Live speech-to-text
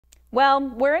Well,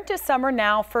 we're into summer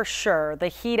now for sure. The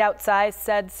heat outside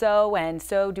said so, and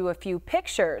so do a few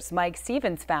pictures Mike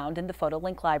Stevens found in the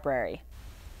PhotoLink Library.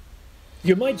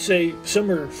 You might say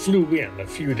summer flew in a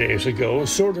few days ago,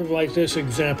 sort of like this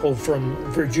example from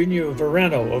Virginia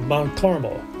Verano of Mount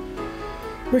Carmel.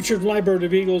 Richard Liebert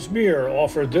of Eagles Mere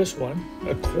offered this one.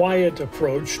 A quiet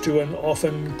approach to an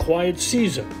often quiet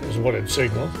season is what it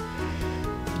signaled.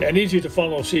 An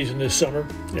easy-to-follow season this summer,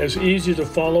 as easy to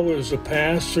follow as the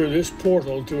pass through this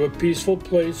portal to a peaceful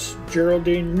place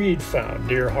Geraldine Reed found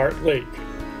near Heart Lake.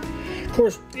 Of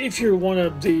course, if you're one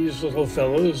of these little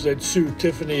fellows that Sue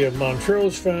Tiffany of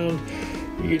Montrose found,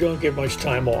 you don't get much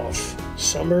time off.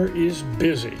 Summer is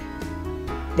busy.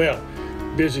 Well,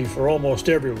 busy for almost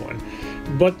everyone.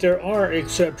 But there are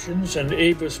exceptions, and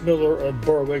Avis Miller of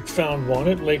Berwick found one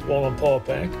at Lake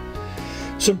Wallenpaupack.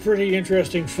 Some pretty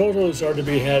interesting photos are to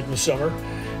be had in summer.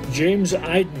 James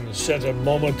Iden sent a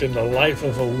moment in the life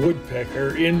of a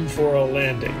woodpecker in for a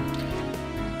landing.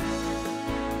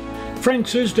 Frank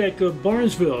Sisdek of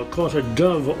Barnesville caught a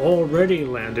dove already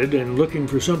landed and looking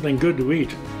for something good to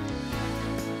eat.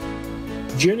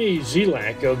 Jenny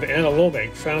Zelak of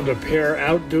Analomic found a pair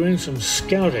out doing some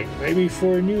scouting, maybe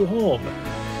for a new home,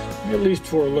 at least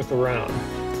for a look around.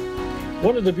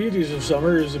 One of the beauties of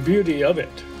summer is the beauty of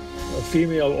it. A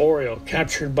female oriole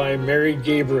captured by Mary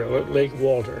Gabriel at Lake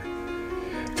Walter.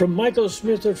 From Michael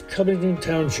Smith of Covington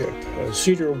Township, a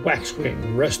cedar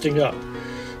waxwing resting up,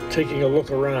 taking a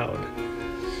look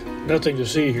around. Nothing to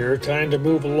see here, time to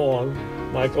move along.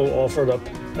 Michael offered up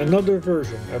another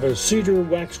version of a cedar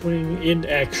waxwing in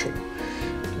action,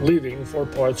 leaving for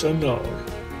parts unknown.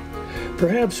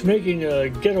 Perhaps making a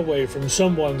getaway from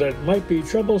someone that might be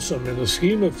troublesome in the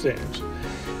scheme of things.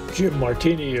 Jim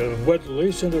Martini of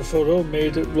Weatherly sent a photo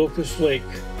made at Locust Lake.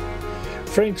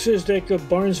 Frank Sisdek of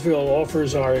Barnesville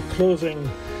offers our clothing,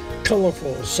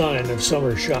 colorful sign of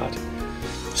summer shot.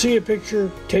 See a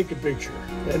picture, take a picture,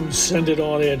 and send it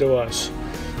on in to us.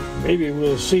 Maybe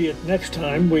we'll see it next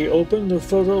time we open the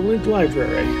PhotoLink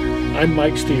Library. I'm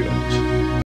Mike Stevens.